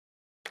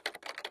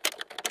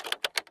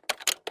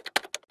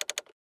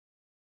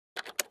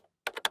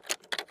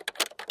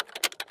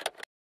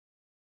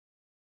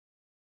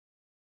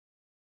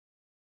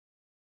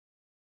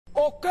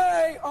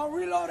Okay, I'm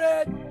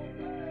reloaded.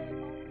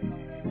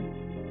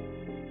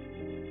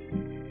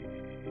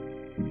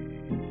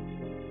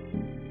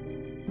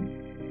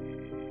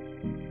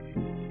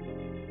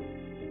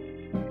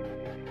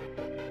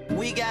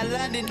 We got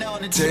London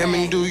on the Tell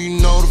me, do you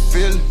know the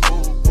feeling?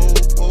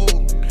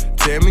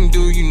 Tell me,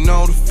 do you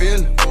know the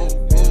feeling?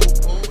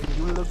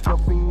 You look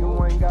up and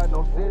you ain't got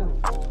no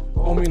feeling.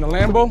 Oh, me in the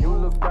Lambo?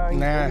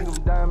 Nah.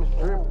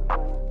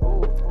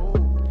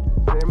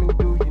 Tell me,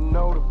 do you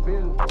know the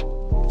feeling?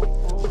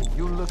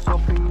 You look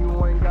up and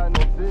you ain't got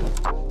no feeling.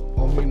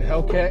 Oh, me in the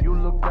Hellcat?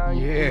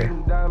 Yeah.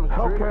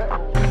 Hellcat.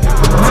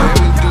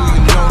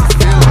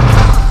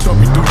 Tell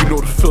me, do you know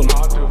the feeling?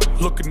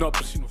 Looking up,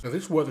 Now,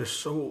 this weather's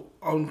so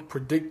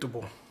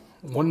unpredictable.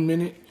 1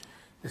 minute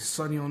it's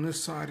sunny on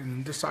this side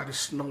and this side is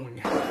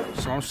snowing.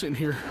 So I'm sitting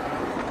here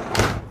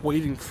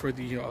waiting for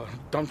the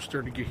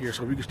dumpster to get here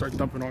so we can start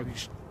dumping all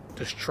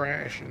this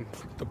trash, and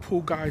the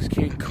pool guys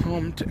can't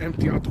come to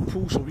empty out the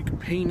pool so we can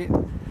paint it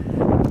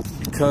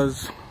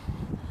because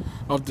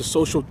of the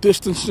social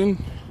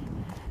distancing.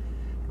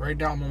 Right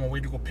now I'm on my way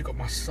to go pick up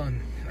my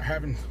son. I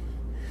haven't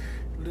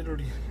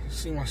literally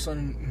seen my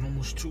son in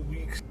almost 2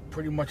 weeks.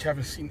 Pretty much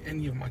haven't seen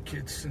any of my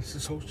kids since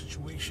this whole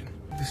situation.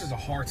 This is a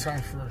hard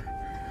time for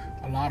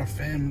a lot of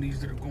families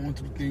that are going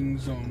through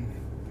things.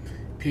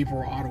 People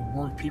are out of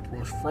work, people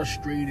are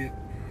frustrated,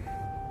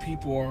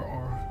 people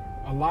are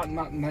a lot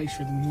not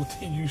nicer than what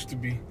they used to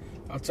be.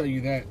 I'll tell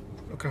you that.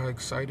 Look how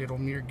excited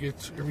Omir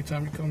gets every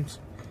time he comes.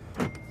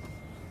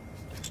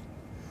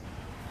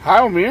 Hi,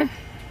 Omir.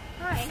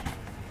 Hi.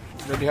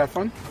 Ready to have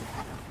fun?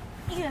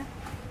 Yeah.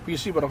 Put your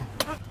seatbelt on.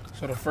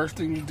 So the first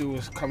thing you do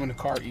is come in the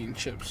car eating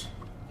chips.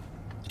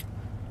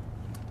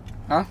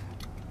 Huh?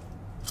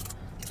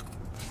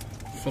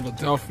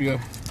 Philadelphia.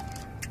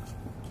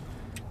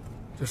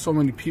 There's so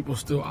many people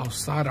still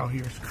outside out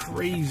here. It's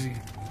crazy.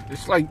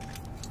 It's like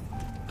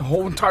the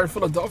whole entire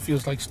Philadelphia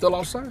is like still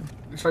outside.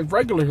 It's like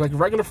regular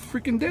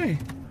freaking day.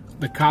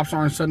 The cops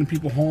aren't sending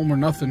people home or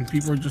nothing.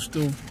 People are just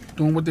still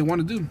doing what they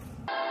want to do.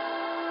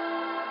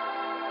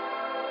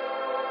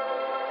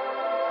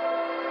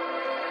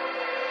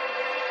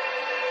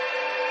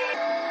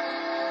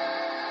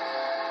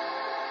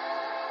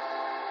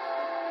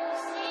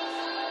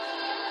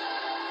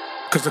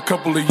 Cause a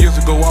couple of years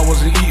ago I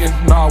wasn't eating.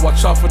 Now I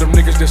watch out for them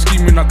niggas that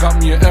scheming. I got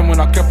me an M when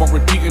I kept on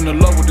repeating the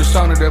love with the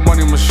sound of that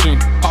money machine.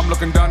 I'm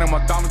looking down at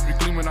my diamonds be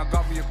gleaming. I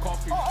got me a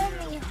coffee.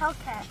 Only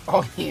Hellcat.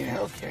 Oh yeah,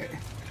 okay.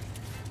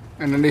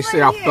 And then they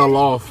say I fell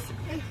off.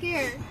 Right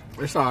here.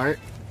 It's alright.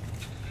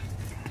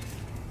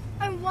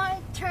 I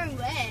want to turn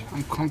red.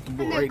 I'm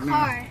comfortable In the right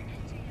car.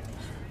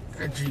 now.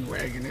 That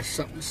G-Wagon is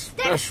something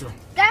special.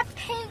 That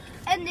pink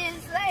and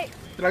this like.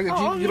 You like the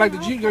G? You like the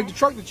G? You like the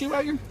truck, the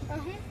G-Wagon?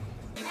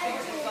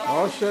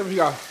 Oh shit, we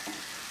got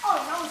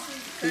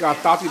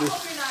Tati the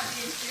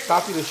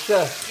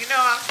chef. You know,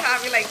 I'm trying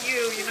to be like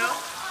you know?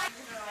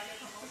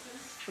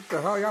 What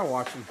the hell y'all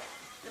watching?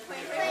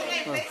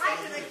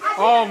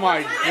 Oh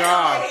my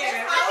god.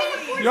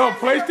 Yo,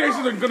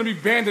 PlayStations are gonna be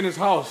banned in his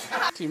house.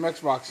 Team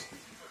Xbox.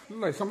 Look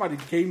like somebody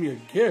gave me a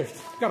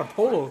gift. You got a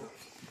polo.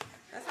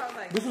 That's how I was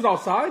like, This was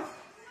outside?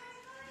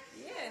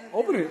 yeah.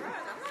 Open it. I'm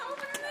not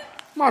opening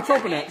it. March,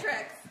 open it.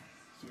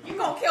 You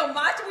gonna kill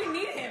Macho? We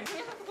need him. He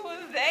has to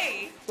go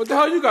today. What the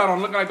hell you got on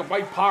looking like the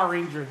white Power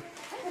Ranger?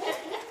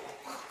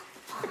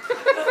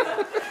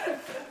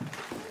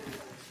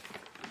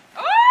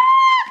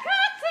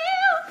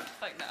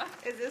 Like, no.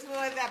 Is this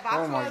what that box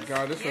was? Oh my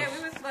god, this We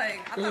was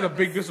like, is a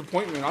big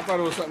disappointment. I thought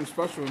it was something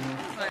special in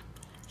here.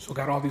 So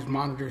got all these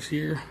monitors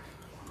here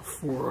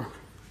for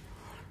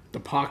the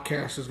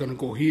podcast is gonna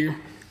go here.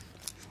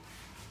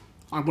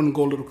 I'm gonna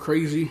go a little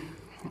crazy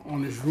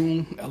on this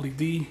room,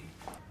 LED.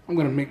 I'm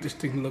gonna make this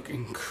thing look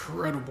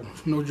incredible.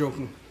 No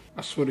joking.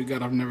 I swear to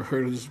God, I've never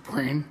heard of this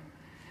brand,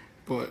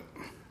 but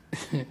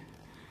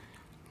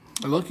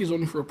lucky is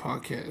only for a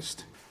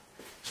podcast.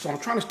 So I'm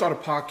trying to start a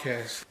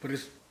podcast, but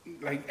it's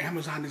like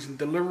Amazon isn't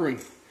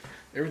delivering.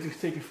 Everything's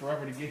taking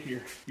forever to get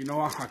here. You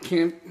know, I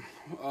can't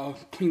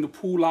clean the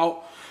pool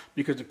out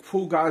because the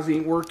pool guys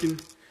ain't working.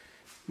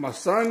 My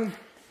son,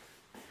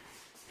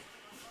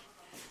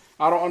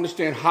 I don't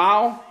understand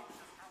how,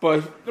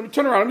 but let me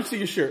turn around, let me see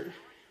your shirt.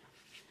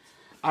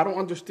 I don't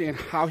understand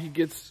how he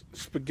gets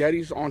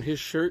spaghettis on his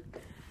shirt.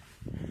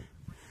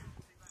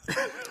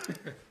 I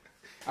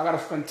gotta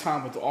spend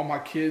time with all my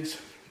kids,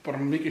 but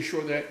I'm making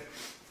sure that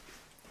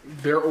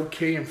they're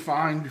okay and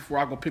fine before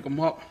I go pick them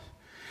up.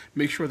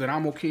 Make sure that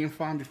I'm okay and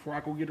fine before I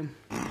go get them.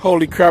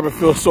 Holy crap, it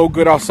feels so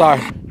good outside.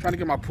 I'm trying to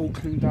get my pool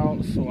cleaned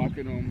out so I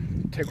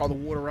can take all the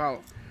water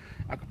out.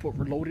 I can put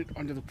Reloaded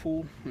under the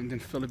pool and then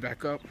fill it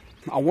back up.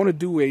 I want to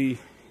do a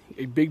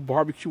big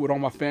barbecue with all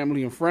my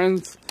family and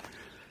friends,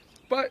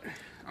 but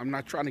I'm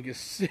not trying to get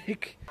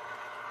sick.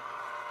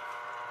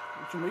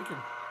 What you making?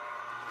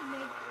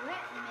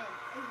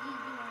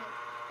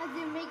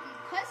 Make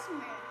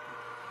customer.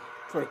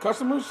 For the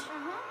customers?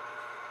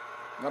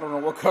 I don't know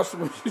what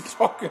customers you're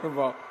talking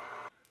about.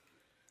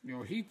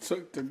 Yo, he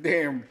took the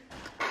damn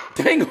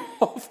thing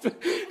off.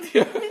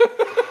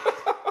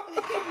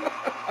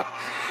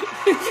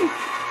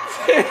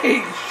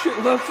 Hey,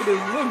 shit left to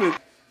this limit.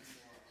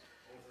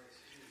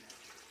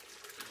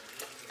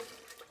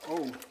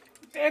 Oh,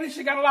 damn, this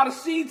shit got a lot of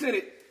seeds in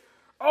it.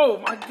 Oh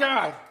my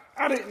God,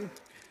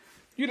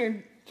 you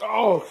didn't,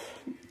 oh,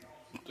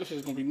 this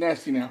is gonna be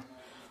nasty now.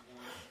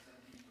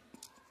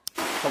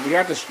 So we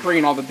have to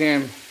strain all the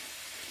damn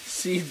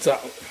seeds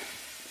out.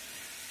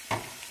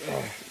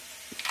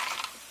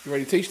 You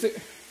ready to taste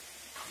it?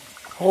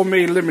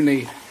 Homemade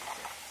lemonade.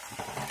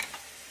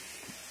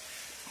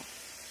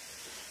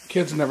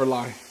 Kids never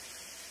lie.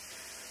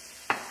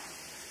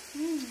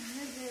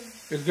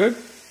 It's good?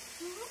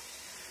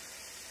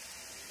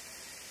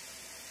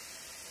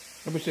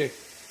 Let me see.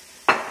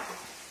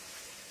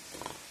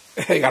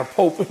 Hey, got a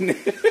pope in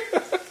there.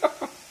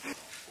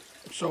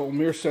 So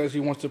Amir says he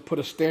wants to put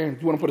a stand.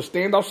 You want to put a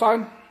stand outside?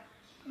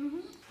 Mm-hmm.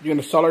 You're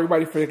gonna sell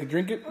everybody so they can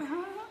drink it?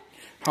 Uh-huh.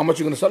 How much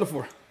you gonna sell it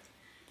for?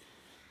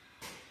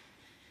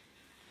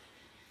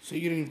 So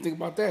you didn't even think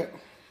about that.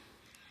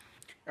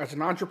 As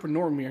an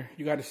entrepreneur, Amir,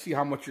 you got to see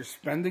how much you're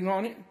spending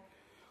on it.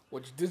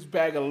 Which this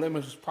bag of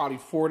lemons is probably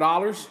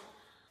 $4.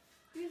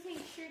 You think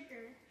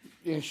sugar?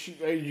 And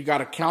you got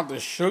to count the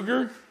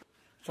sugar.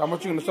 So how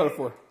much you gonna sell it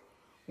for?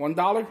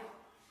 $1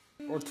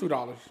 or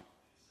 $2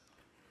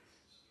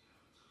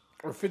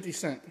 or 50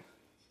 cents?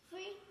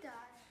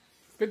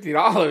 $50.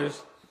 $50? What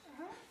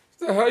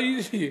the hell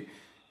you see?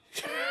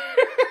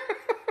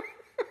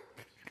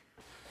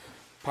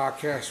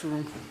 Podcast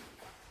room.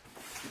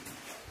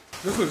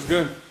 This looks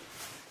good.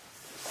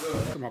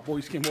 So my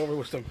boys came over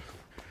with some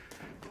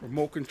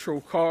remote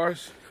control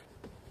cars.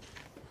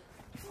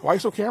 Why are you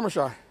so camera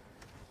shy?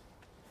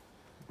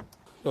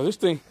 Yo, this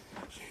thing,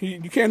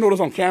 you can't notice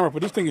on camera,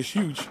 but this thing is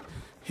huge.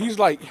 He's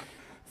like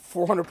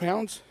 400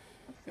 pounds,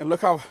 and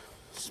look how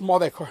small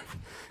that car.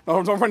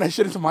 No, don't run that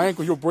shit into my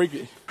ankle, you'll break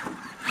it.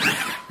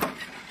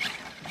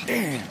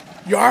 Damn.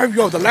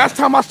 Yo, the last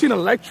time I seen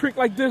electric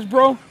like this,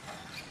 bro,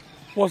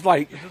 was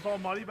like... Is this all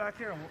muddy back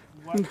here?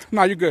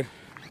 Nah, you're good.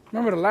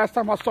 Remember the last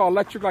time I saw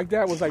electric like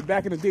that was like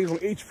back in the days when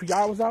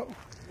HPI was out?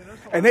 Yeah,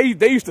 and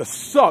they used to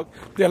suck.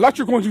 The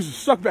electric ones used to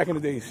suck back in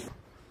the days.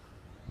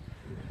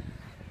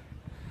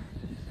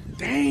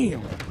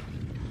 Damn.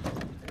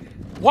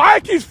 Why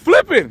it keeps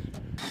flipping?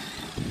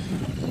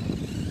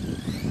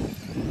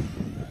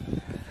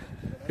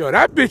 Yo,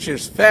 that bitch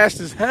is fast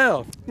as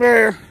hell.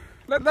 Man,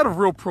 let a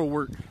real pro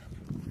work.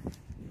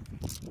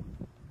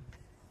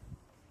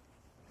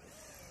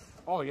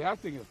 Oh yeah, that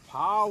thing is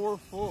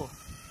powerful.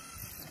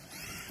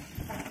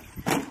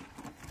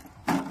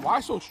 Why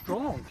so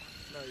strong?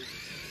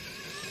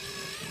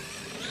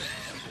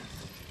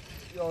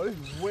 Yo, this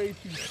is way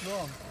too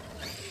strong.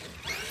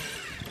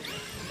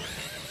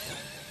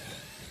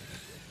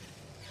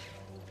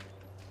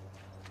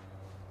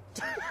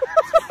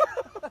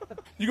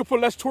 You can put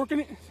less torque in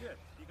it? Yeah,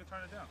 you can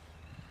turn it down.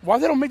 Why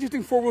they don't make this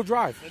thing four-wheel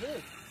drive? It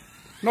is.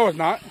 No, it's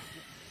not.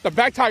 The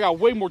back tire got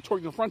way more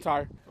torque than the front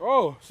tire.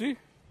 Oh, see?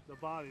 The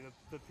body,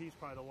 the piece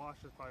probably, the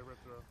washer's probably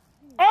ripped through.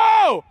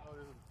 Oh!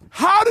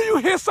 How do you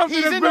hit something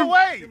He's in the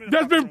way.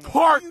 That's been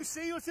parked? You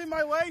see what's in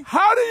my way?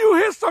 How do you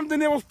hit something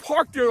that was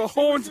parked there the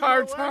whole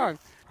entire time?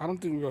 I don't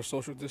think we are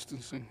social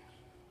distancing.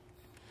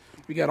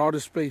 We got all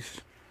this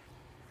space.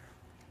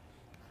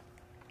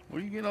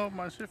 What are you getting all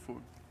my shit for?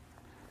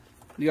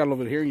 You got a little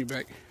bit of hair in your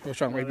back. I was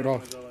trying to wipe it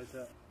off. Like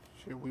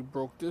Shit, we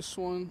broke this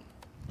one.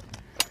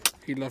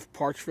 He left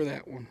parts for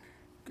that one.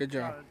 Good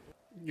job.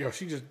 Yo,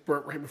 she just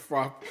burnt right before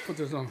I put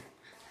this on.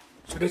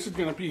 So this is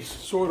gonna be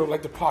sort of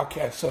like the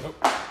podcast setup.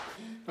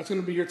 That's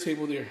gonna be your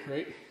table there,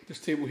 right? This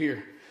table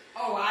here.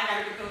 Oh, well, I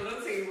gotta get the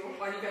little table.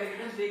 Why you gotta get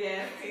this big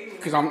ass table?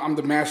 Because I'm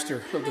the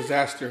master of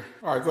disaster.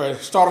 All right, go ahead.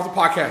 Start off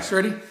the podcast.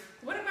 Ready?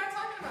 What am I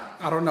talking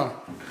about? I don't know.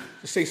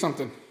 Just say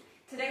something.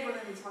 Today we're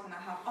gonna be talking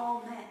about how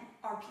all men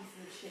are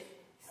pieces of shit.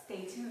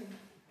 Stay tuned.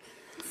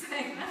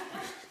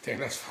 Damn,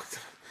 that's fucked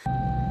up.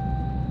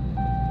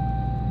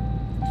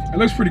 It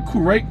looks pretty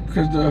cool, right?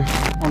 Because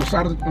on the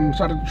side of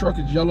the truck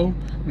is yellow,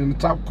 and the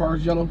top car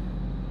is yellow.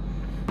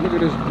 Look at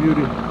this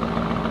beauty.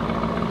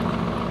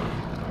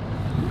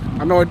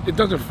 I know it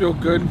doesn't feel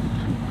good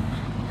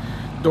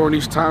during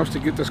these times to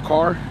get this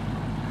car,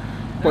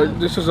 but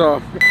this is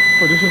like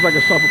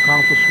a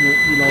self-accomplishment.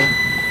 You know,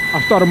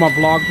 I started my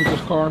vlogs with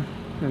this car,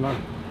 and I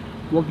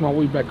worked my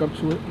way back up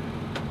to it.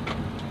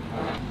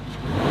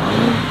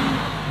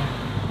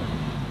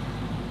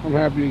 I'm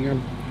happy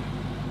again.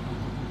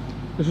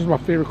 This is my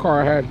favorite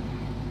car I had.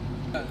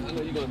 I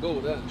know you're gonna go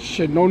with that.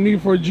 Shit, no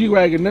need for a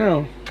G-Wagon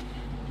now.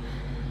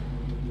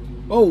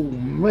 Oh,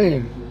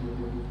 man.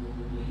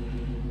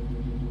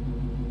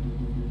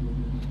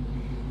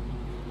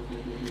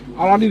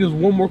 All I need is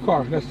one more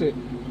car. That's it.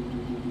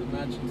 The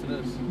matching to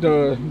this.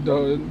 The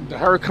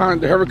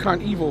Huracan,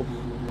 Evo.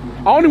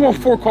 I only want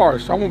 4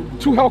 cars. I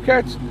want 2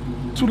 Hellcats,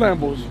 2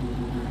 Lambos.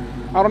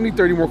 I don't need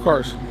 30 more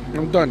cars.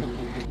 I'm done.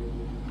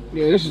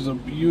 Yeah, this is a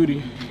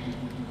beauty.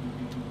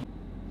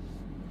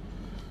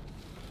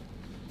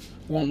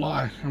 Won't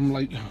lie, I'm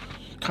like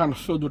kind of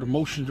filled with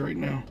emotions right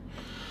now.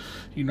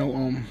 You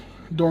know,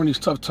 during these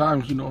tough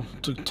times, you know,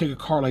 to take a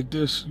car like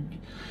this,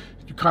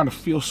 you kind of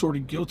feel sort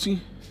of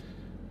guilty.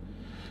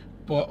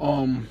 But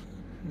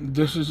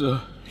this is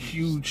a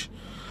huge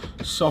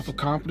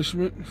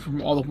self-accomplishment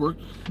from all the work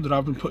that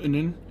I've been putting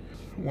in.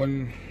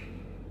 When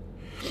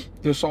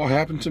this all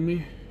happened to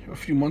me a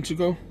few months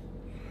ago,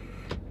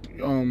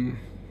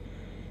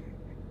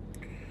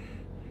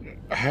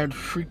 I had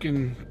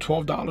freaking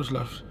 $12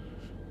 left.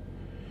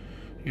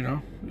 You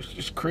know, it's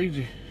just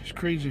crazy. It's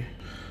crazy.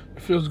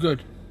 It feels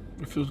good.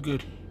 It feels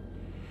good.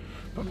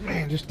 But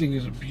man, this thing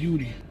is a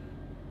beauty.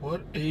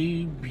 What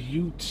a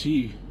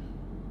beauty.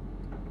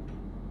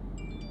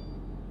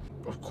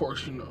 Of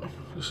course, you know,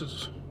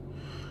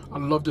 I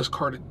love this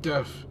car to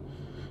death.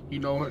 You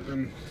know,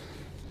 and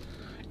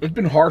it's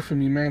been hard for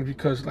me, man,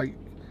 because like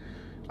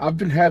I've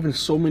been having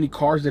so many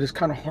cars that it's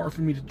kind of hard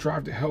for me to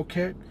drive the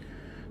Hellcat.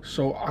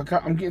 So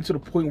I'm getting to the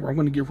point where I'm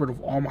going to get rid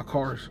of all my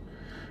cars,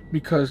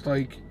 because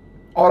like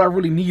all I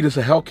really need is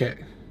a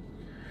Hellcat.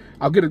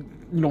 I'll get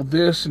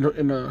this and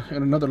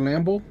another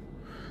Lambo,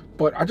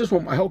 but I just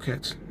want my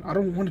Hellcats. I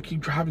don't want to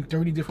keep driving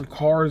 30 different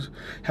cars,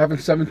 having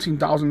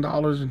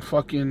 $17,000 in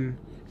fucking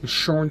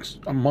insurance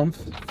a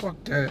month.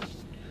 Fuck that.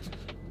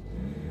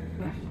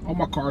 All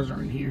my cars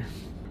are in here.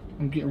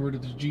 I'm getting rid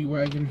of this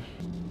G-Wagon.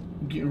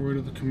 I'm getting rid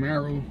of the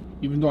Camaro,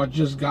 even though I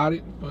just got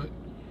it, but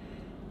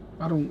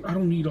I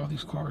don't need all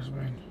these cars,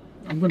 man.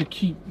 I'm gonna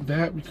keep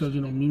that because,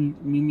 you know,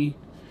 Mimi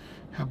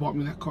had bought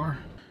me that car.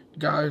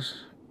 Guys,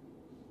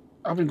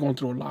 I've been going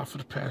through a lot for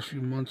the past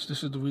few months.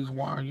 This is the reason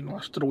why, you know,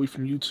 I stood away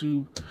from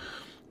YouTube.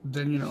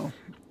 Then, you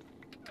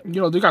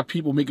know, they got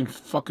people making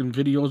fucking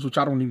videos, which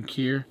I don't even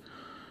care.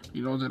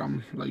 You know, that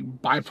I'm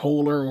like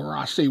bipolar, or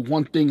I say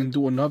one thing and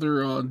do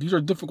another. These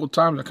are difficult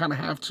times. I kind of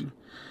have to.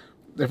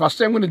 If I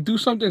say I'm going to do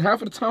something,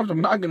 half of the times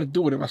I'm not going to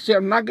do it. If I say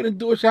I'm not going to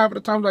do it, half of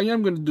the times I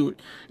am going to do it.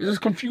 It's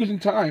just confusing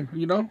time,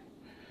 you know?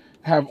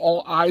 I have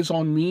all eyes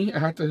on me. I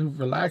have to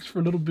relax for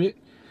a little bit.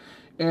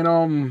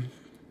 And,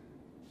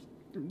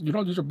 you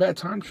know, these are bad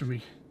times for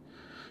me.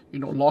 You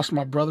know, lost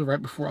my brother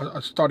right before I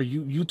started.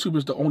 YouTube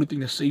is the only thing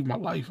that saved my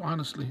life,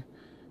 honestly.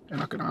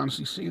 And I can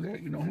honestly say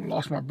that, you know, I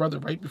lost my brother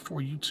right before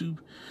YouTube.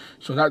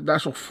 So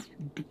that's what,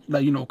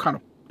 like, you know, kind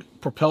of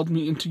propelled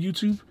me into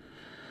YouTube.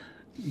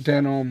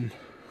 Then,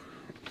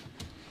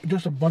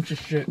 just a bunch of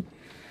shit,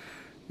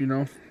 you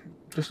know,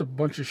 just a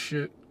bunch of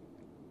shit.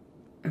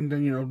 And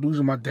then, you know,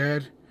 losing my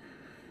dad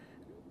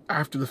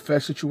after the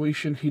Fed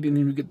situation. He didn't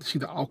even get to see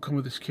the outcome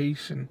of this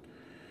case. And,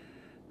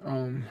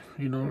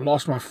 you know,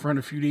 lost my friend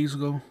a few days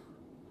ago.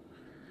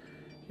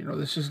 You know,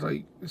 this is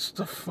like, it's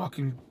the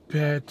fucking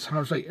bad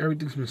times. Like,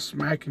 everything's been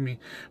smacking me.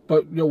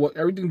 But, you know what,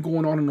 everything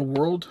going on in the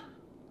world,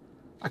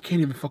 I can't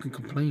even fucking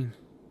complain.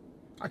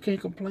 I can't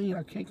complain.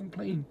 I can't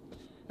complain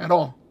at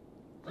all.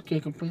 I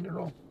can't complain at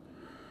all.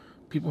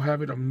 People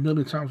have it a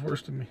million times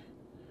worse than me.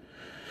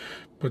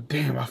 But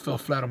damn, I fell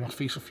flat on my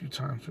face a few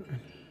times.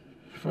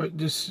 But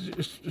this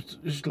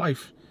is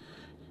life.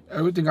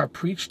 Everything I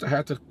preached, I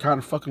had to kind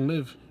of fucking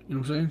live. You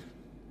know what I'm saying?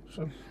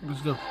 So,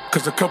 let's go.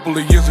 Cause a couple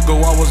of years ago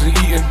I wasn't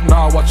eating.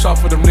 Now I watch out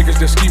for them niggas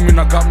that scheming.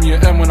 I got me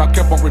an M when I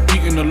kept on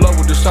repeating the love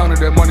with the sound of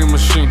that money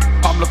machine.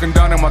 I'm looking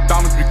down at my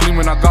diamonds be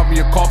gleaming. I got me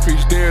a coffee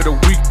each day of the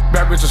week.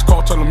 Bad bitches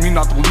call telling me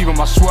not to leave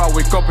them. I swear I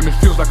wake up and it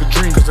feels like a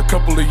dream. Cause a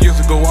couple of years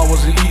ago I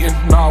wasn't eating.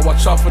 Now I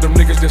watch out for them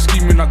niggas that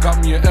scheming. I got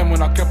me an M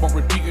when I kept on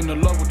repeating the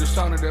love with the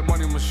sound of that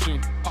money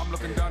machine. I'm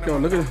looking down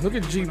at look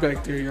at G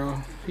back there, y'all.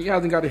 He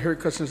hasn't got a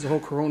haircut since the whole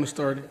corona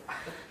started.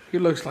 He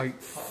looks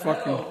like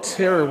fucking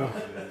terrible.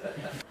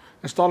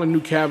 Installing new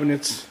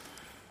cabinets.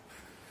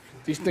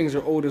 These things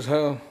are old as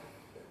hell.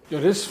 Yo,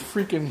 this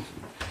freaking...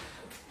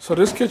 So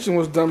this kitchen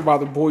was done by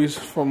the boys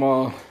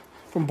from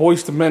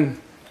Boys to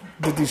Men.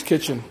 Did these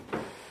kitchen.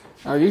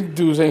 Now these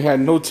dudes ain't had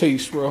no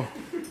taste, bro.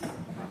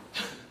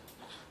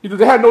 You know,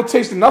 they had no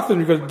taste in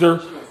nothing because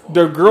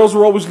their girls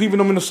were always leaving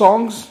them in the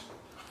songs.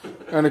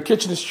 And the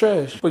kitchen is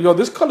trash. But yo,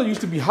 this color used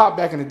to be hot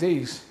back in the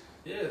days.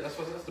 Yeah, that's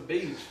the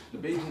beige. The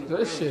beige in the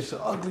This shit's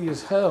ugly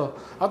as hell.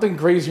 I think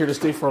gray's here to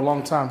stay for a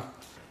long time.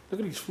 Look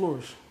at these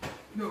floors.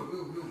 Look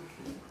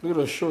at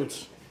those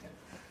shorts.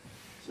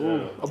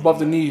 Ooh, above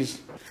the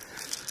knees.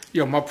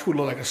 Yo, my pool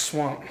look like a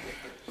swamp.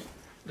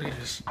 Look at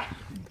this.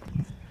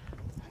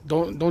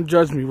 Don't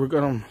judge me.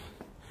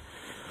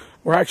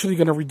 We're actually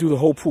gonna redo the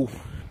whole pool.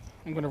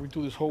 I'm gonna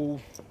redo this whole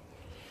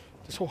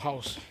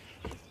house.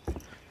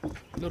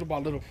 Little by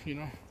little, you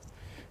know.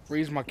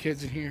 Raise my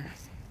kids in here.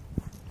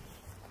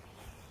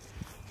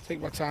 Take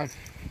my time,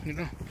 you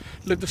know.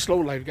 Live the slow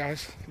life,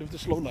 guys. Live the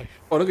slow life.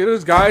 Oh, look at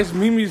this, guys.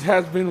 Mimi's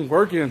has been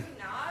working.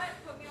 Not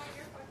put me on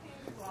your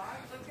fucking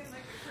vlog looking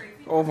like a crazy.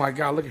 Oh my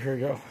God, look at her,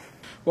 yo.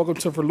 Welcome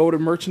to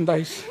Reloaded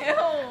Merchandise. Ew.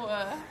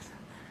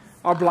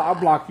 I'll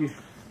block you.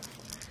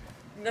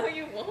 No,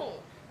 you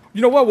won't.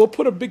 You know what? We'll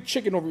put a big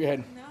chicken over your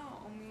head. No,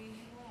 you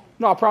won't.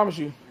 No, I promise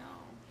you. No.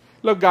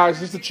 Look, guys,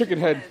 this is the chicken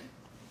head.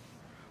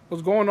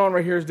 What's going on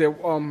right here is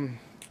that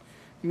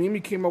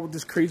Mimi came up with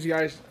this crazy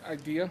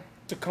idea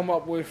to come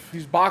up with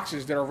these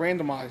boxes that are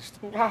randomized.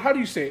 How do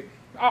you say it?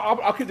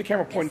 I'll keep the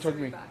camera pointing towards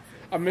me.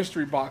 A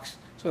mystery box.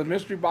 So the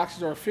mystery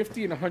boxes are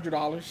 $50 and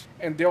 $100,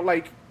 and they're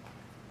like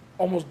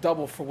almost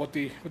double for what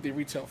they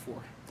retail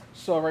for.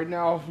 So right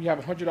now we have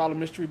a $100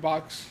 mystery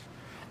box,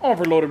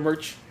 Overloaded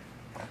merch.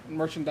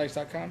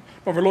 Merchandise.com.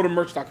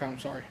 Overloadedmerch.com,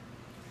 sorry.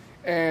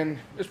 And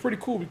it's pretty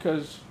cool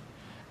because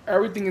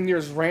everything in there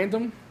is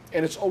random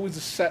and it's always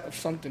a set of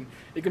something.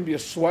 It can be a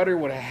sweater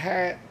with a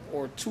hat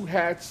or 2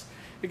 hats.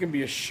 It can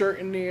be a shirt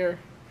in there.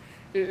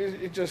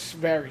 It just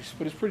varies,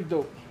 but it's pretty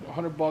dope.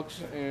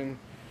 $100 and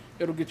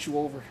it'll get you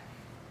over.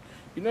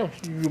 You know,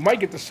 you might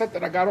get the set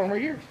that I got on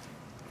right here.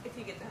 If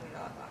you get the $100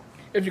 box.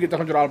 If you get the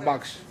 $100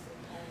 box.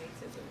 Only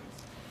scissors.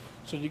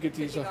 So you get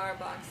these. $50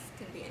 box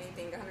can be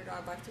anything. The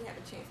 $100 box, you have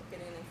a chance of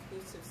getting an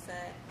exclusive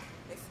set,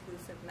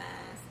 exclusive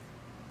mask,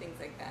 things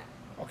like that.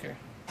 Okay.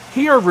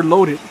 Here at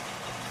Reloaded,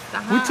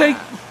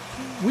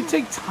 we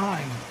take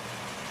time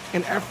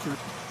and effort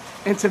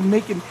into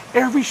making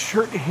every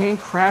shirt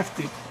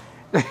handcrafted.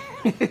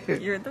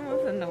 You're the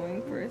most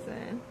annoying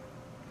person.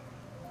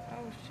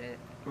 Oh shit.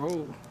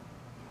 Oh.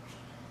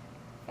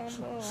 Oh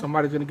no.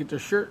 Somebody's gonna get their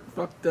shirt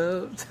fucked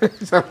up.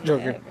 I'm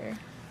joking.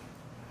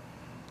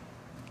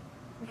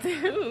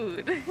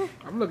 Dude.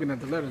 I'm looking at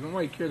the letters.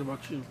 Nobody cares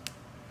about you.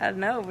 I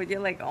know, but you're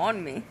like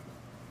on me.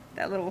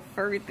 That little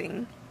furry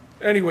thing.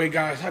 Anyway,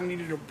 guys, I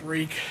needed a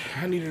break.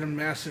 I needed a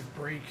massive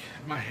break.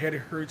 My head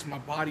hurts. My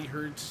body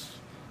hurts.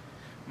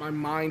 My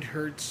mind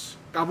hurts.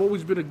 I've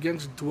always been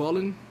against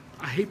dwelling.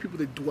 I hate people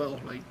that dwell.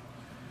 Like,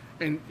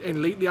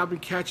 and lately I've been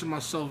catching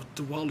myself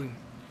dwelling.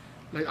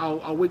 Like,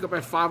 I'll wake up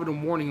at 5 in the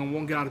morning and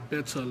won't get out of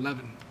bed till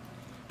 11.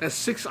 That's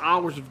 6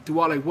 hours of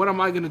dwell. Like, what am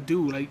I gonna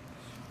do? Like,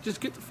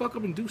 just get the fuck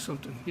up and do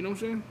something. You know what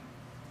I'm saying?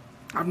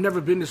 I've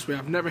never been this way.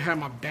 I've never had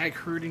my back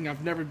hurting.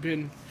 I've never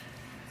been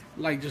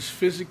like just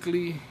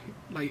physically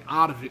like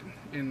out of it.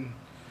 And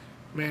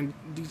man,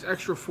 these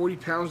extra 40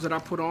 pounds that I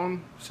put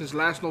on since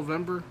last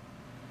November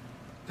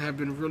have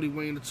been really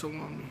weighing the toll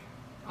on me.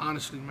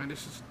 Honestly, man,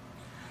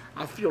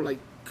 I feel like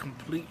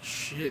complete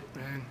shit,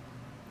 man.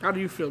 How do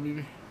you feel,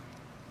 Mimi?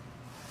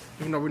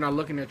 Even though we're not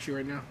looking at you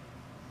right now.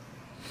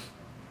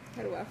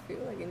 How do I feel,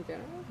 like, in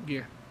general?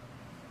 Yeah.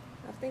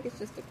 I think it's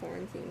just the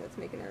quarantine that's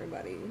making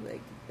everybody,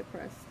 like,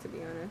 depressed, to be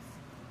honest.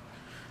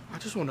 I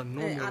just want a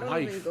normal I don't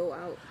life. even go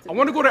out. I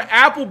want to go to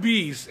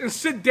Applebee's and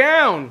sit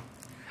down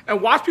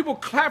and watch people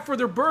clap for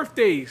their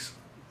birthdays.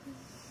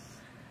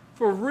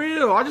 For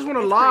real. I just want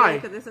to lie.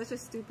 Because it's such a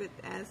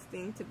stupid-ass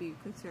thing to be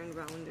concerned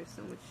about when there's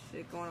so much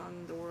shit going on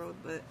in the world.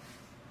 But,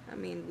 I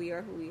mean, we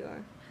are who we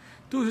are.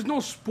 Dude, there's no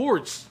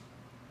sports.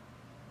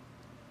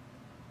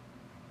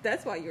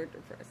 That's why you're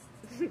depressed,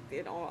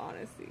 in all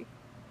honesty.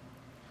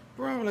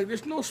 Bro, like,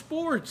 there's no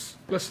sports.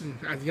 Listen,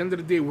 at the end of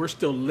the day, we're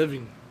still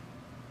living.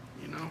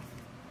 You know?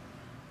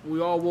 We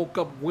all woke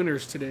up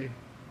winners today.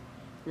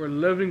 We're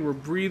living, we're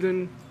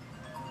breathing.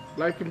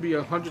 Life can be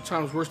 100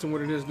 times worse than what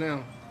it is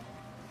now.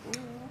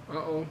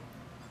 Uh-oh.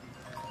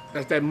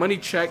 That's that money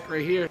check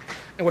right here.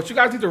 And what you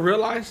guys need to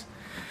realize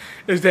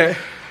is that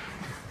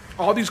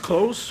all these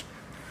clothes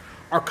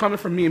are coming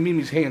from me and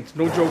Mimi's hands.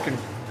 No joking.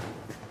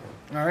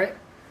 All right?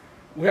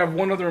 We have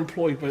one other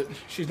employee, but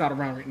she's not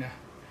around right now.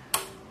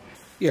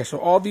 Yeah, so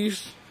all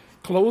these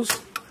clothes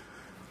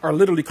are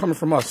literally coming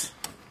from us.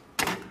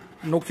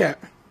 No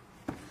cap.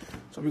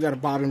 So we got a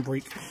bobbin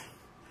break.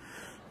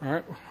 All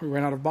right, we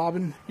ran out of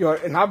bobbin. Yo,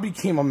 and I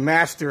became a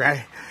master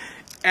at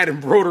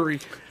embroidery.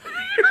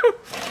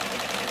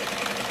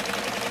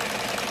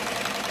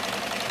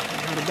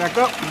 Gotta back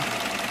up.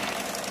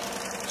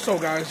 So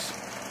guys,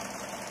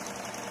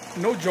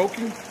 no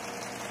joking.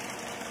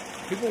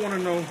 People want to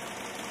know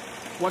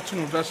what to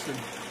invest in.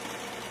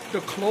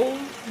 The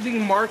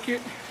clothing market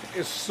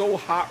is so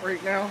hot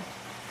right now.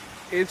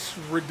 It's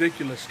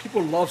ridiculous.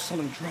 People love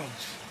selling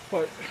drugs,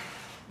 but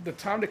the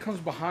time that comes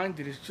behind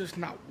it is just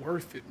not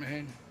worth it,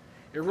 man.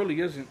 It really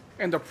isn't.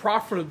 And the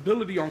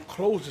profitability on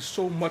clothes is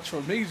so much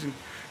amazing.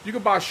 You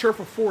can buy a shirt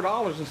for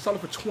 $4 and sell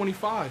it for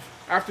 $25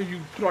 after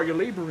you put all your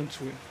labor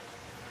into it.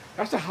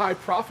 That's a high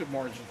profit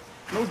margin.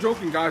 No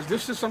joking, guys.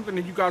 This is something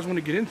that you guys want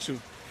to get into.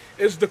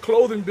 It's the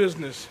clothing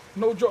business.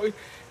 No joke.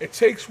 It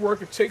takes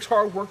work. It takes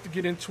hard work to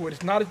get into it.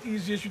 It's not as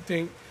easy as you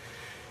think.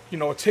 You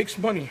know, it takes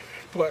money.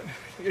 But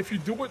if you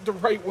do it the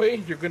right way,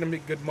 you're going to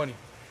make good money.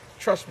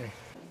 Trust me.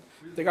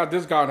 They got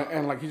this guy on the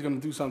end like he's going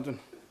to do something.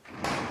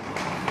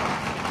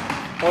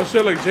 Oh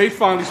shit, like Jay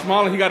finally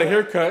smiling. He got a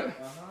haircut.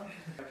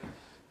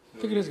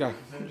 Look at this guy.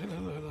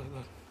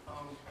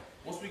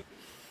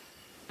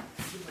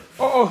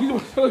 Oh,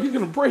 he's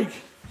going to break.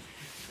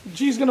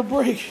 G's going to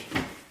break.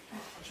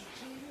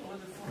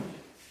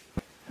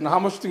 Now, how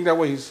much do you think that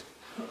weighs?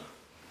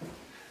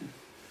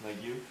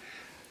 Like you?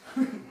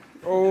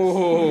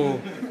 Oh.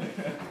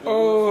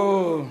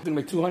 Oh. I think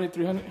like 200,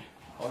 300?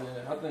 Oh,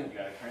 yeah. I think you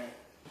got a cramp.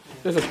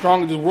 There's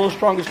the world's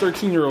strongest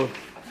 13-year-old.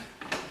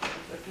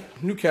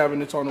 New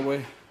cabinet's on the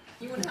way.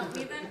 You want to help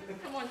me then?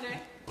 Come on, Jay.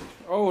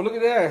 Oh, look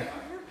at that.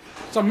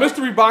 Some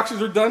mystery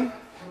boxes are done.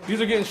 These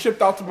are getting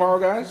shipped out tomorrow,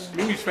 guys.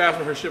 Mimi's fast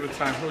with her shipping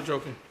time. No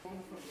joking.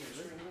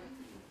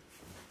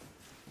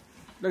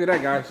 Look at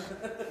that, guys.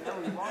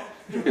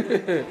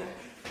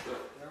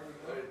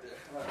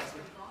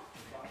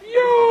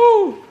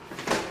 Yo!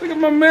 Look at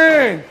my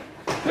man.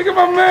 Look at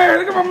my man.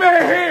 Look at my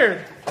man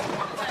here.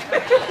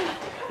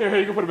 Here,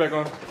 you can put it back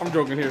on. I'm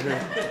joking. Here.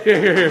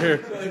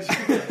 Here.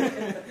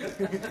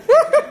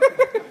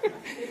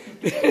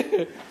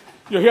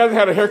 Yo, he hasn't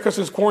had a haircut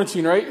since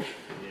quarantine, right?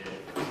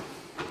 Yeah.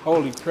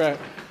 Holy crap.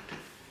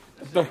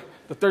 The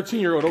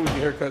 13-year-old always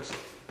get haircuts.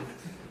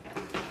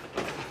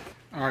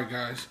 Alright,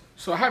 guys.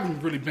 So I haven't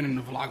really been in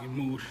the vlogging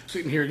mood.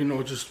 Sitting here, you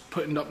know, just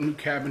putting up new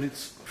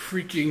cabinets.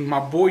 Freaking my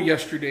boy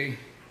yesterday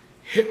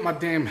hit my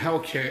damn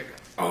Hellcat.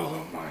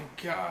 Oh my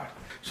God.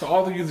 So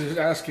all of you that is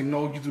asking,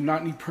 no, you do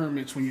not need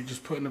permits when you're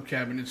just putting up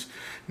cabinets.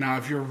 Now,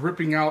 if you're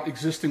ripping out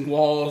existing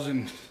walls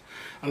and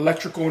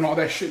electrical and all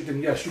that shit,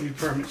 then yes, you need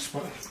permits.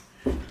 But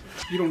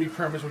you don't need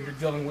permits when you're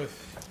dealing with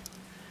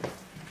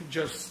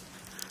just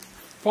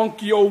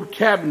funky old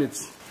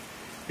cabinets.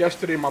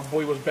 Yesterday, my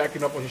boy was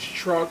backing up on his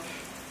truck.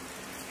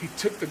 He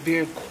took the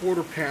damn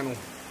quarter panel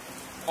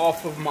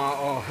off of my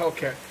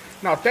Hellcat.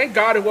 Now, thank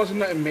God it wasn't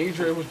nothing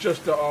major. It was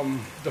just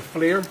the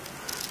flare.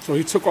 So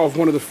he took off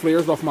one of the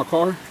flares off my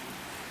car.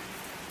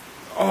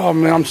 Oh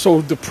man, I'm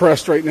so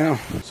depressed right now.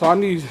 So I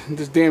need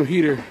this damn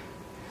heater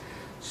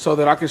so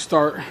that I can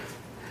start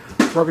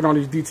working on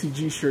these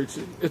DTG shirts.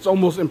 It's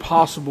almost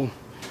impossible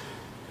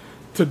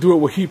to do it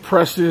with heat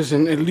presses,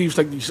 and it leaves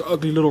like these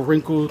ugly little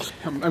wrinkles.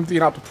 I'm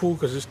emptying out the pool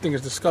because this thing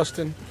is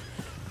disgusting.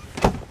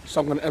 So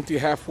I'm gonna empty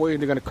it halfway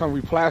and they're gonna come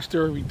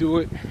replaster,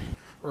 redo it.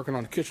 Working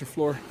on the kitchen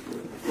floor.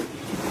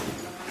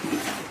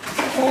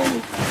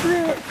 Oh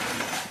crap.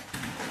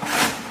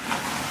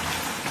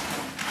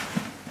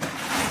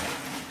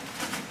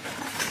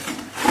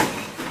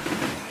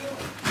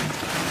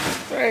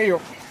 Damn.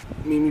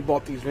 Mimi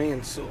bought these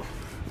vans so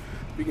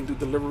we can do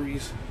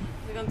deliveries.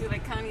 We're gonna do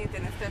like Connie and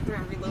then step through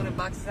and reload the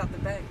boxes out the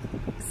bag.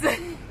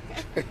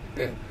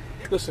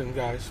 Listen,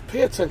 guys,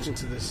 pay attention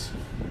to this.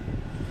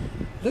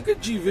 Look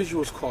at G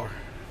Visual's car.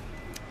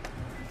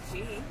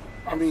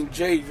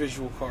 J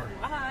Visual car.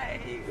 Why?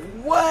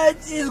 What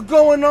is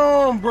going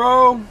on,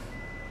 bro?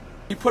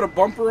 He put a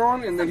bumper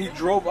on and then he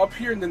drove up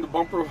here and then the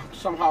bumper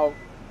somehow,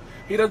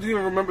 he doesn't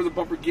even remember the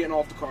bumper getting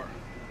off the car.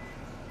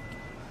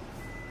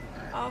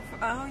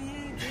 Oh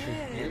yeah,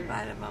 you did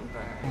buy the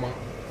bumper.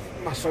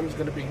 My son's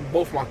gonna be,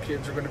 both my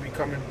kids are gonna be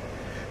coming,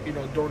 you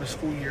know, during the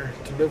school year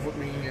to live with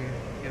me, and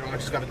you know, I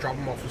just gotta drop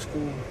them off to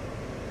school.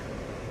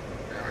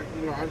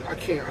 You know, I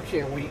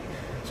can't wait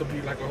to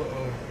be like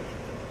a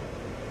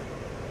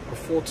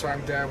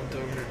full-time dad with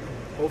them, and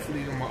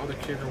hopefully my other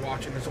kids are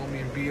watching. It's only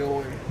in Beal,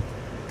 and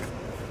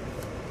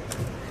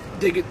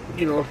they get,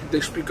 you know,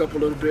 they speak up a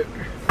little bit,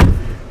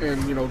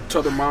 and you know,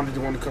 tell their mom that they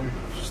want to come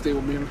stay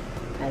with me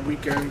on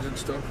weekends and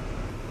stuff.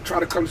 Try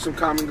to come to some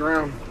common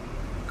ground,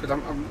 because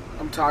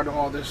I'm tired of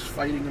all this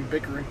fighting and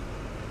bickering.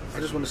 I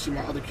just want to see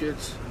my other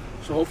kids,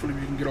 so hopefully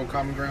we can get on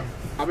common ground.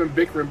 I've been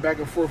bickering back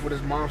and forth with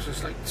his mom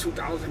since like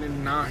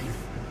 2009.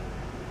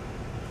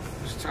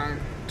 It's time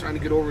to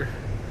get over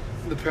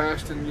the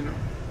past, and you know,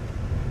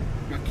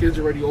 my kid's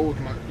already old.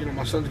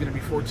 My son's gonna be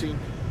 14.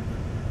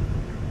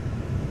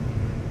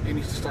 He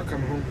needs to start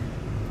coming home.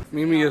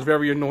 Mimi is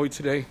very annoyed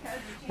today.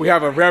 We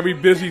have a very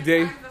busy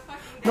day.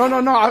 No.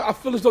 I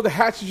feel as though the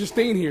hats are just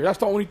staying here. That's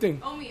the only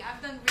thing. Omi,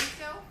 I've done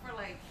retail for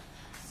like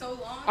so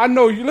long. I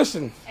know you.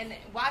 Listen. And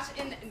watch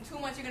in 2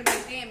 months you're gonna be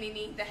like, damn,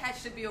 Mimi, the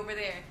hats should be over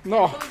there.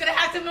 No. So we're gonna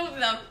have to move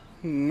them.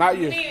 Not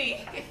you.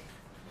 Mimi.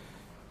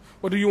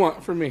 What do you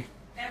want from me?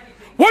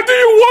 Everything. What do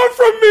you want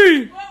from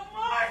me? What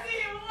more do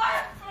you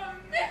want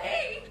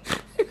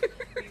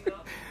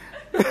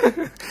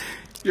from me?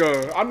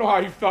 Yo, I know how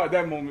you felt at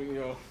that moment,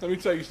 yo. Let me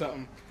tell you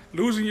something.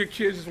 Losing your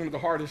kids is one of the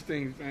hardest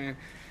things, man.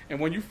 And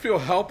when you feel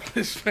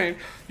helpless, man,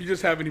 you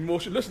just have an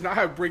emotion. Listen, I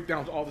have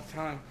breakdowns all the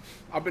time.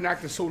 I've been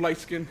acting so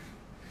light-skinned.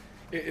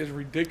 It is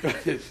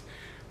ridiculous.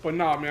 But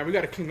nah, man, we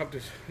got to clean up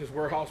this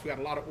warehouse. We got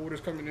a lot of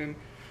orders coming in.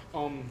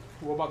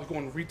 We're about to go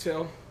in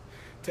retail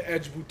to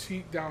Edge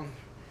Boutique down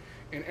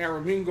in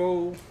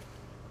Aramingo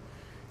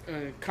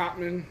and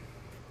Cotman.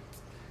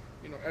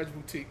 You know, Edge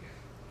Boutique.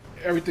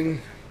 Everything,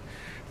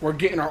 we're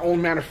getting our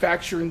own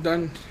manufacturing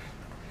done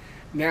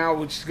now,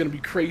 which is going to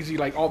be crazy.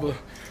 Like all the,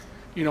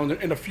 you know,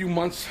 in a few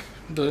months,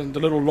 the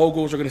little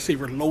logos are going to say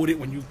Reloaded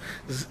when you,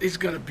 it's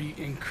going to be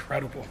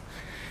incredible.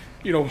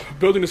 You know,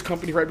 building this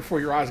company right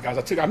before your eyes, guys.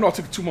 I know I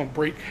took a 2-month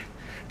break,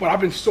 but I've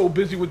been so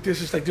busy with this.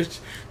 It's like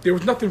there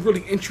was nothing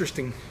really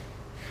interesting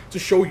to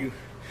show you,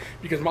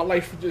 because my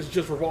life is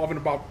just revolving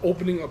about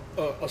opening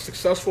a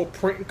successful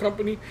printing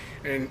company,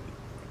 and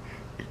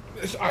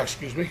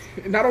excuse me,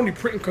 not only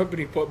printing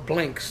company, but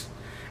blanks.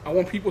 I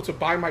want people to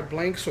buy my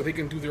blanks so they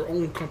can do their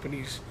own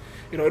companies.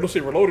 You know, it'll say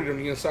Reloaded on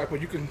the inside,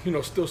 but you can, you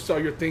know, still sell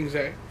your things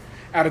at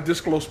a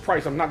disclosed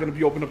price. I'm not going to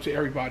be open up to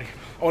everybody.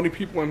 Only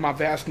people in my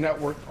vast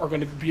network are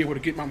going to be able to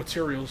get my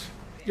materials.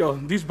 Yo,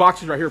 these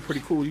boxes right here are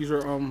pretty cool. These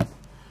are the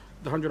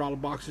 $100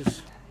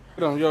 boxes.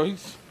 Yo,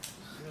 he's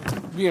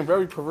being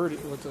very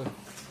perverted with the.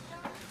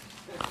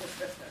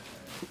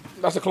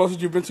 That's the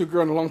closest you've been to a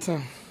girl in a long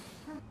time.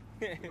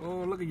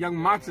 Oh, look at Young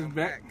Mox is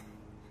back.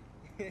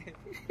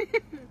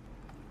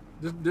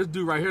 This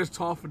dude right here is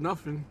tall for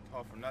nothing.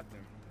 Tall for nothing.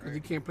 Cause he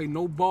can't play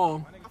no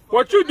ball.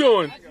 What you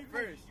doing?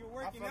 You're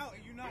working out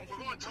and you're not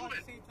shooting at the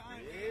same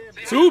time. Yeah,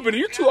 Tubing?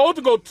 You're too old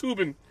to go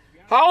tubing.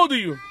 How old are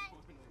you?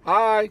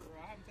 Hi.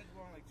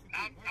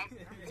 I'm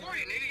 40,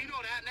 nigga. You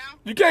know that now.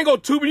 You can't go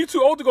tubing. You're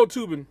too old to go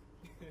tubing.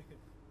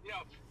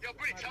 Yo,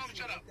 Bree, tell him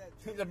shut up.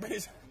 Hey,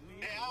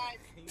 all right.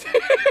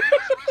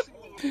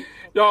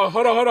 Yo,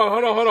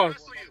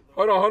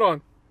 hold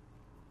on.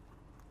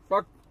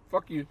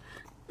 Fuck you.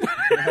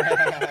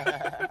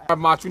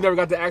 Mach, we never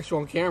got to ask you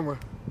on camera.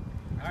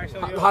 All right, so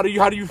How do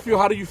you feel?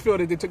 How do you feel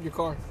that they took your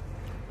car?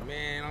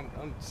 man,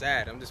 I'm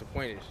sad. I'm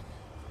disappointed.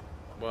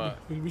 But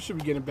We should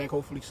be getting back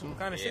hopefully soon.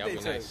 Kind of shit yeah, they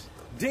it'll be took. nice.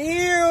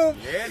 Damn.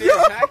 Yeah,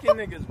 they're attacking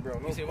niggas, bro.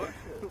 No You say what?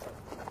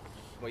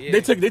 But yeah,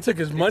 They took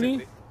his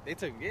money. They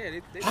took.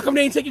 How come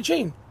they ain't take your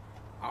chain?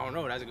 I don't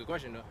know. That's a good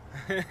question though.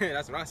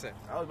 That's what I said.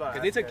 I was about to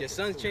Cause they ask took that your shit,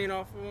 son's too. chain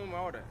off of him,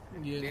 all that.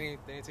 Yeah. They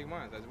didn't take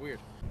mine. That's weird.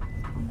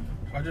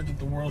 I just did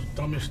the world's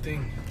dumbest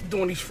thing.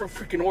 Doing these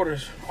freaking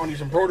orders on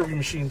these embroidery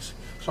machines.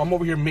 So I'm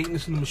over here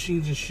maintenance the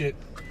machines and shit.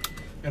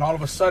 And all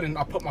of a sudden,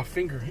 I put my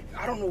finger.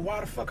 I don't know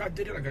why the fuck I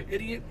did it like an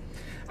idiot.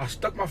 I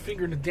stuck my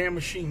finger in the damn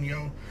machine,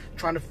 yo.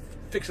 Trying to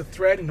fix a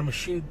thread and the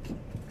machine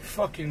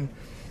fucking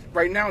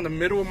right now in the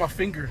middle of my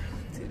finger.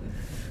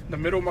 The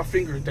middle of my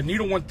finger. The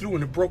needle went through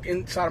and it broke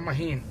inside of my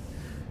hand.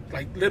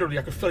 Like literally,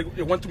 I could feel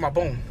it went through my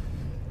bone.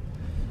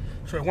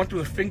 So it went through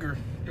the finger.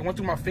 It went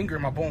through my finger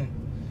and my bone.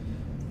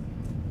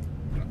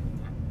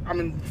 I'm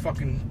in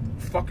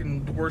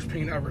fucking the worst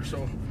pain ever.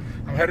 So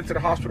I'm headed to the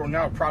hospital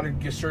now, probably to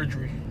get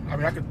surgery. I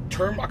mean, I could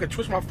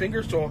twist my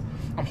finger, so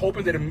I'm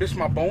hoping that it missed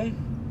my bone.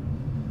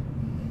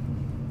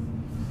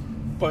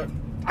 But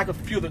I could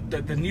feel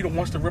that the needle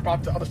wants to rip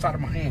out the other side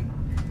of my hand.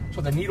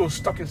 So the needle is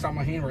stuck inside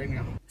my hand right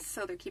now.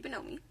 So they're keeping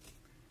on me.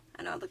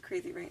 I know I look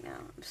crazy right now.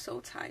 I'm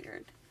so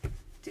tired.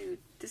 Dude,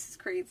 this is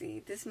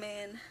crazy. This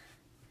man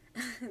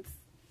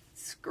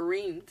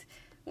screamed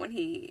when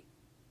he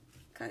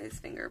cut his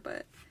finger,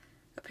 but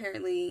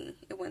apparently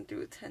it went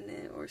through a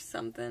tendon or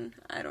something.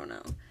 I don't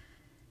know.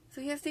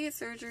 So he has to get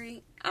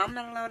surgery. I'm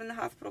not allowed in the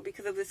hospital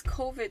because of this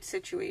COVID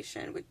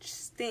situation, which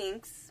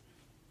stinks.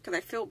 Because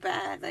I feel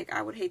bad. Like,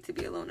 I would hate to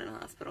be alone in a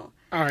hospital.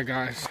 All right,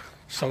 guys.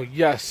 So,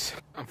 yes,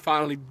 I'm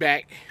finally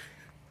back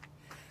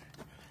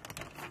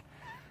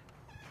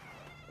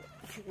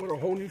with a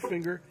whole new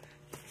finger.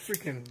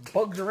 Freaking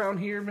bugs around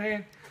here,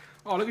 man.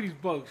 Oh, look at these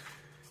bugs.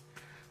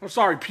 I'm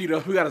sorry, Peter.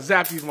 We got to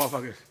zap these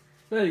motherfuckers.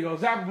 There you go.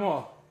 Zap them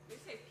all. Did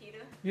you say PETA?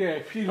 Yeah,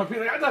 Peter.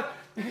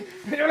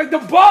 They're like the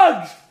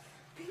bugs.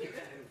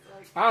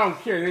 I don't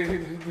care.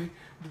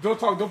 Don't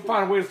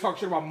find a way to talk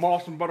shit about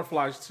moths and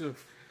butterflies, too.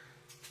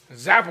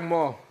 Zap them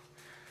all.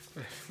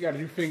 You got a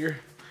new finger.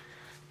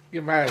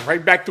 Get my ass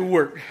right back to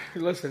work.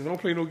 Listen, don't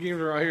play no games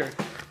around here.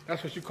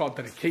 That's what you call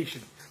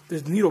dedication.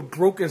 This needle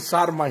broke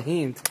inside of my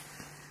hand.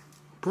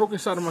 Broke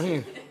inside of my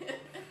hand.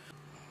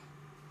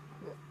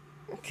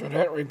 So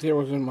that right there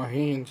was in my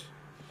hand.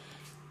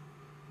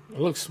 It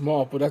looks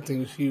small, but that thing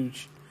was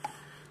huge.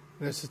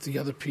 That's just the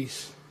other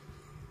piece.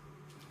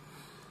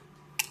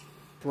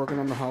 Working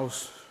on the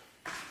house.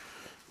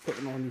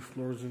 Putting on new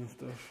floors and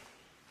stuff.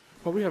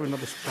 But we have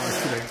another surprise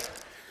today.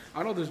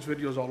 I know this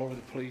video is all over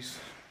the place.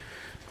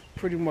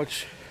 Pretty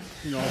much,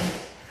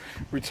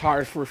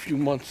 retired for a few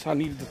months. I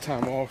needed the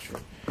time off.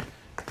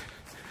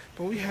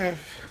 But we have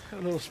a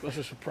little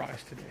special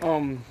surprise today.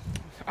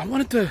 I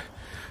wanted to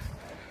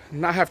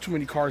not have too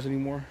many cars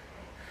anymore.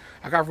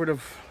 I got rid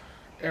of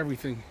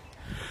everything.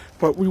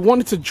 But we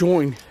wanted to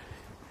join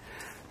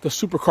the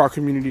supercar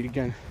community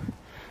again.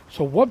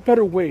 So what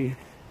better way,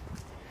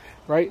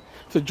 right,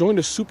 to join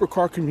the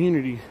supercar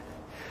community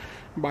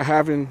by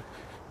having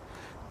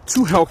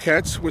two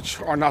Hellcats, which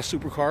are not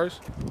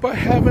supercars, but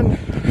having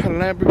a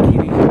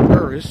Lamborghini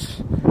Urus,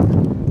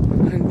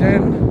 and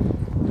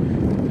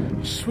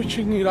then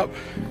switching it up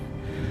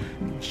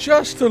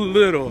just a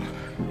little,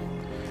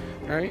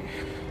 right?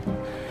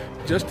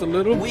 Just a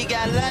little. We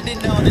got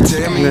London on the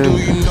tell me, do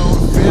you know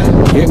the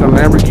feeling? Getting a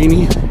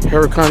Lamborghini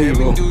Huracan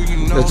Evo.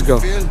 Let's go.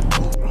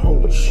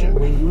 Holy shit.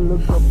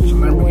 It's a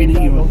Lamborghini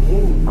Evo.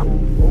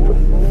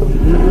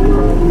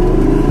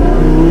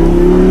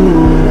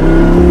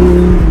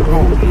 Oh,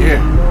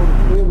 yeah.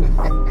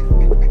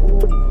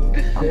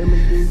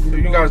 So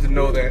you guys that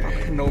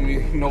know me,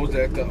 knows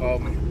that the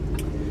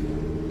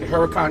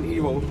Huracan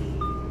Evo,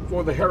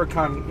 or the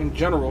Huracan in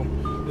general,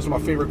 is my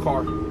favorite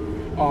car.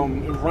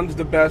 It runs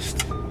the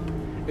best.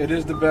 It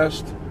is the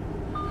best.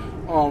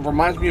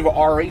 Reminds me of an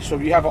R8. So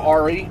if you have an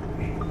R8,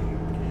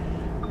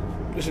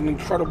 it's an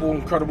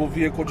incredible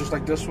vehicle, just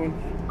like this one.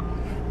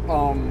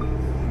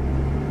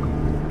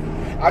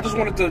 I just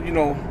wanted to,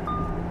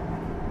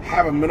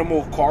 have a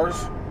minimal of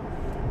cars.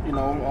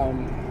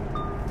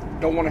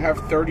 Don't want to have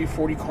 30,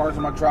 40 cars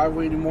in my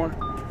driveway anymore.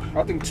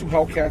 I think two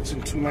Hellcats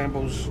and two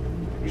Lambos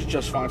is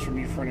just fine for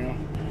me for now.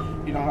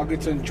 I'll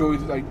get to enjoy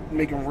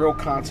making real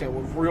content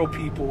with real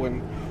people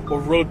and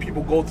what real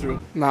people go through.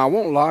 Now, I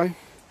won't lie,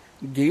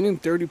 gaining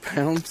 30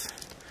 pounds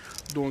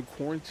during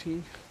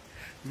quarantine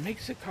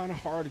makes it kind of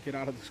hard to get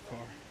out of this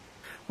car.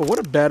 But what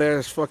a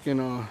badass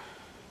fucking,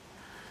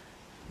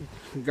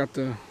 got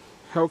the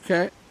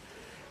Hellcat,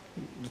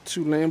 the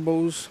two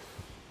Lambos.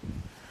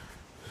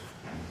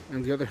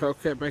 And the other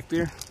Hellcat back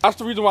there. That's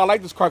the reason why I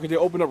like this car, because they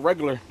open up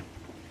regular.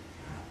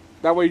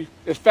 That way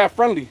it's fat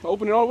friendly.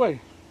 Open it all the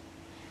way.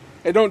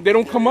 They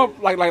don't come up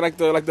like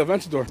the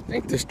Aventador. I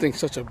think this thing's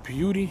such a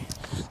beauty.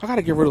 I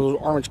gotta get rid of those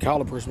orange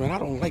calipers, man. I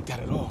don't like that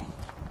at all.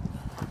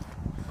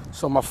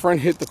 So my friend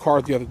hit the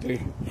car the other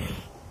day.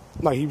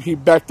 Like he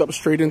backed up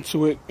straight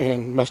into it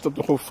and messed up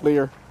the whole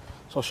flare.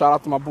 So shout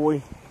out to my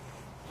boy.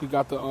 He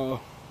got the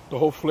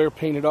whole flare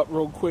painted up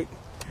real quick.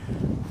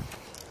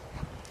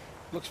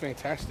 Looks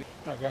fantastic.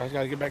 All right, guys,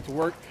 gotta get back to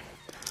work.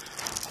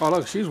 Oh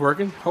look, she's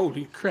working.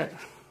 Holy crap.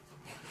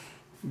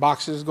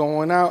 Boxes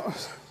going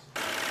out.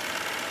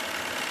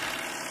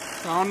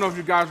 I don't know if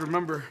you guys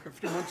remember, a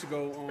few months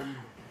ago,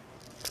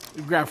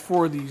 we grabbed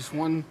 4 of these.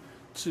 1,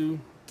 2,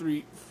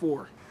 3,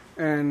 4.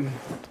 And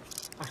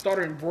I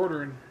started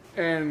embroidering.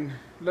 And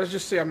let's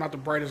just say I'm not the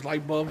brightest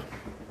light bulb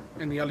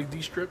in the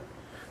LED strip.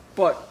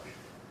 But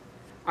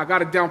I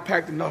got it down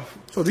packed enough.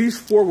 So these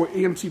 4 were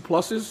EMT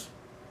pluses.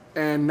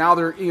 And now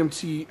they're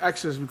EMT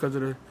X's because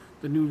of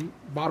the new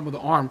bottom of the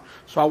arm.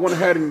 So I went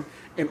ahead and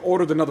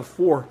ordered another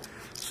 4.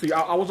 See,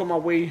 I was on my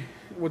way.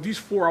 With these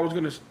 4, I was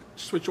going to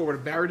switch over to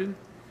Barrington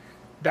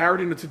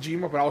to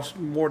Tajima, but I was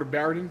more to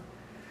Barrington.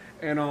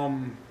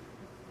 And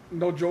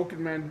no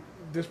joking, man,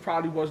 this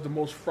probably was the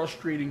most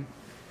frustrating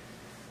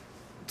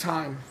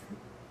time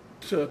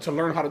to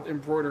learn how to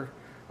embroider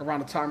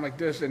around a time like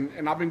this.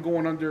 And I've been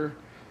going under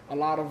a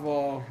lot of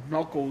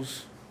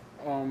Melco's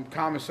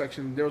comment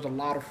section. There was a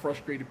lot of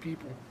frustrated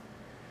people.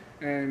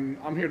 And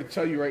I'm here to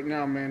tell you right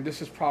now, man,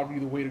 this is probably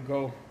the way to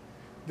go.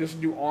 This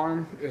new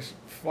arm is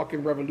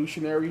fucking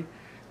revolutionary.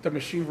 The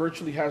machine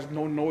virtually has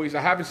no noise. I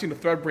haven't seen a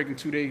thread break in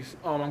 2 days.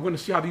 I'm going to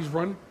see how these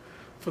run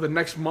for the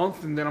next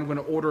month, and then I'm going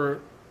to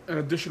order an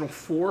additional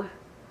 4,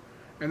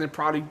 and then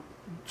probably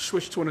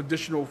switch to an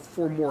additional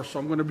 4 more. So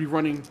I'm going to be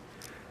running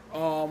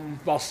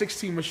about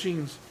 16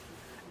 machines.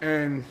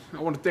 And I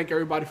want to thank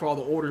everybody for all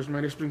the orders,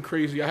 man. It's been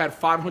crazy. I had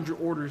 500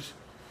 orders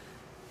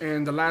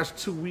in the last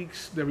 2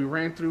 weeks that we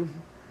ran through.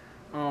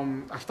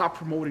 I stopped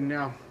promoting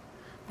now,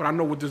 but I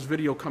know with this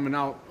video coming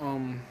out,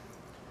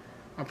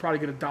 I'll probably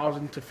get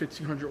 1,000 to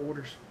 1,500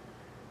 orders.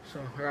 So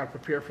I gotta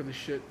prepare for this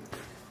shit.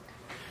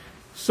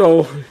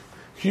 So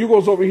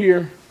Hugo's over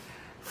here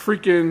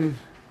freaking,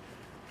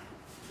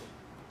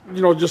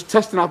 just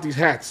testing out these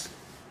hats,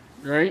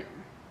 right?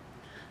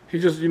 He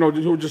just,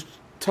 just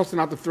testing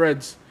out the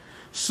threads.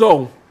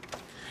 So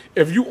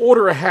if you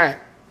order a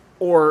hat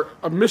or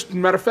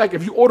matter of fact,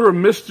 if you order a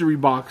mystery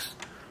box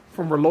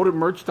from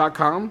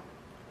reloadedmerch.com,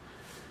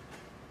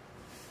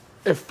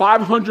 if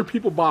 500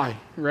 people buy,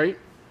 right?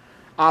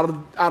 Out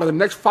of the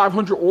next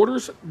 500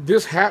 orders,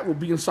 this hat will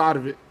be inside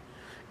of it.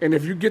 And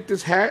if you get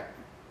this hat,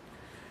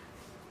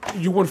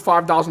 you win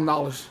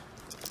 $5,000.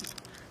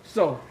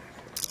 So,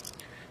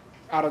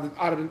 out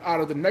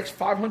of the next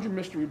 500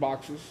 mystery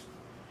boxes,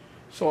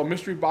 so a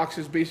mystery box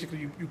is basically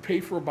you pay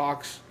for a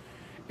box.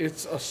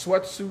 It's a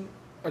sweatsuit,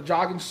 a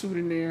jogging suit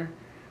in there.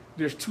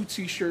 There's 2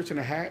 t-shirts and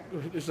a hat.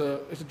 It's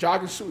a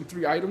jogging suit and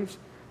 3 items,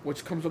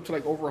 which comes up to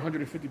like over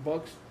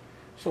 $150.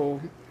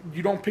 So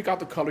you don't pick out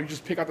the color, you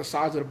just pick out the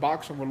size of the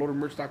box on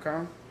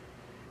reloadedmerch.com,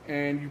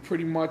 and you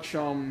pretty much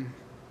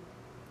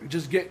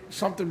just get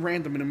something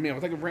random in the mail.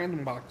 It's like a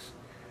random box.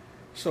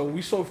 So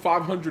we sold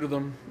 500 of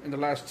them in the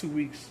last 2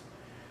 weeks.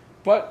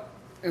 But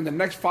in the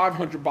next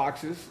 500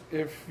 boxes,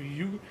 and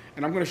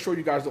I'm going to show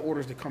you guys the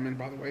orders that come in,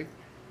 by the way.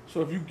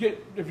 So if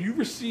you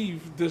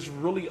receive this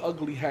really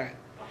ugly hat,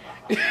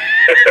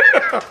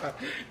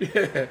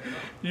 yeah,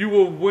 you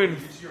will win.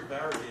 Use your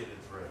variegated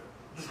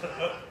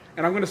thread.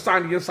 And I'm going to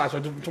sign the inside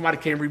so somebody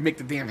can't remake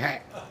the damn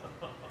hat.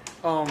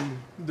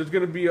 There's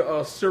going to be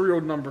a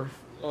serial number,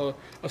 a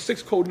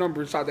 6-code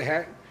number inside the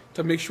hat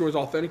to make sure it's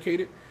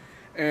authenticated.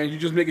 And you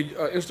just make an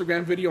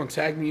Instagram video and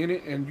tag me in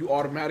it, and you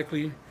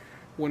automatically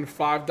win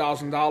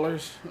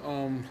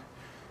 $5,000.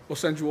 We'll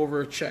send you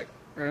over a check.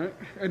 All right?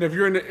 And if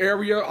you're in the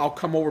area, I'll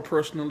come over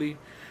personally,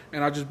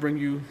 and I'll just bring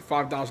you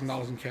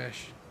 $5,000 in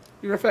cash.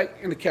 Matter of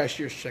fact, in the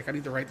cashier's check. I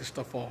need to write this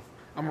stuff off.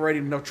 I'm already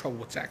in no trouble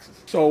with taxes.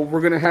 So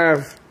we're going to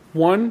have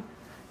 1,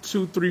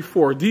 2, 3,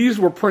 4. These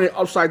were printed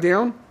upside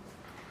down.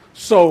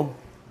 So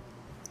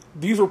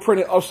these were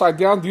printed upside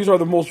down. These are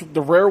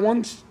the rare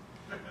ones.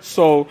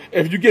 So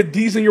if you get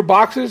these in your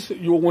boxes,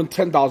 you will win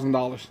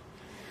 $10,000.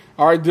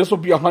 All right, this will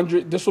be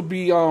 100. This will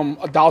be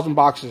 1,000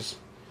 boxes.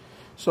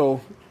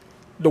 So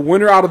the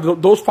winner out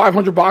of those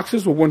 500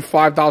 boxes will win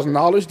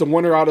 $5,000. The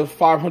winner out of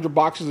 500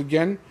 boxes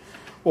again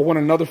will win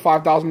another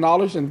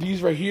 $5,000. And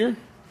these right here,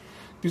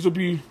 these will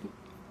be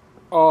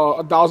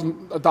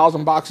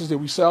 1,000 boxes that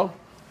we sell.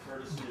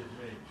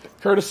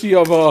 Courtesy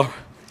of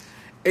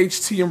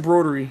HT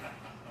Embroidery.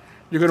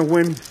 You're gonna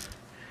win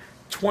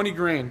 20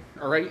 grand,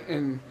 all right,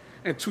 and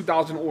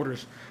 2,000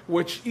 orders,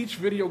 which each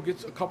video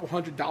gets a couple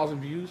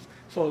 100,000 views.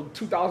 So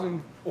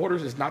 2,000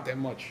 orders is not that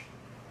much.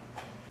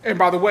 And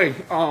by the way,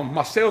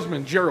 my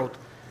salesman Gerald.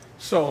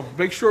 So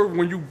make sure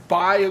when you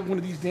buy one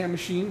of these damn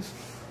machines,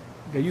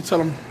 that you tell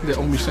them that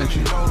Omi sent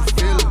you.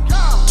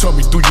 Tell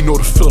me, do you know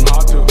the feeling?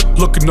 I do.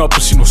 Looking up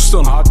and see no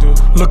ceiling. I do.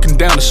 Looking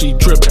down and see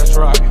drip. That's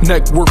right.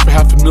 Neck worth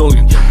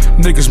 $500,000.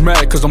 Niggas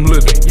mad cause I'm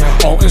living.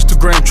 On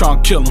Instagram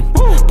trying to kill them.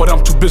 But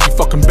I'm too busy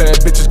fucking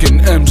bad bitches getting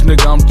M's,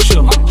 nigga, I'm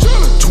chillin'.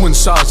 Twin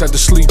size, had to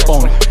sleep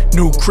on it.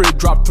 New crib,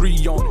 drop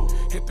 3 on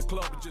it. Hit the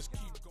club and just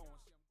keep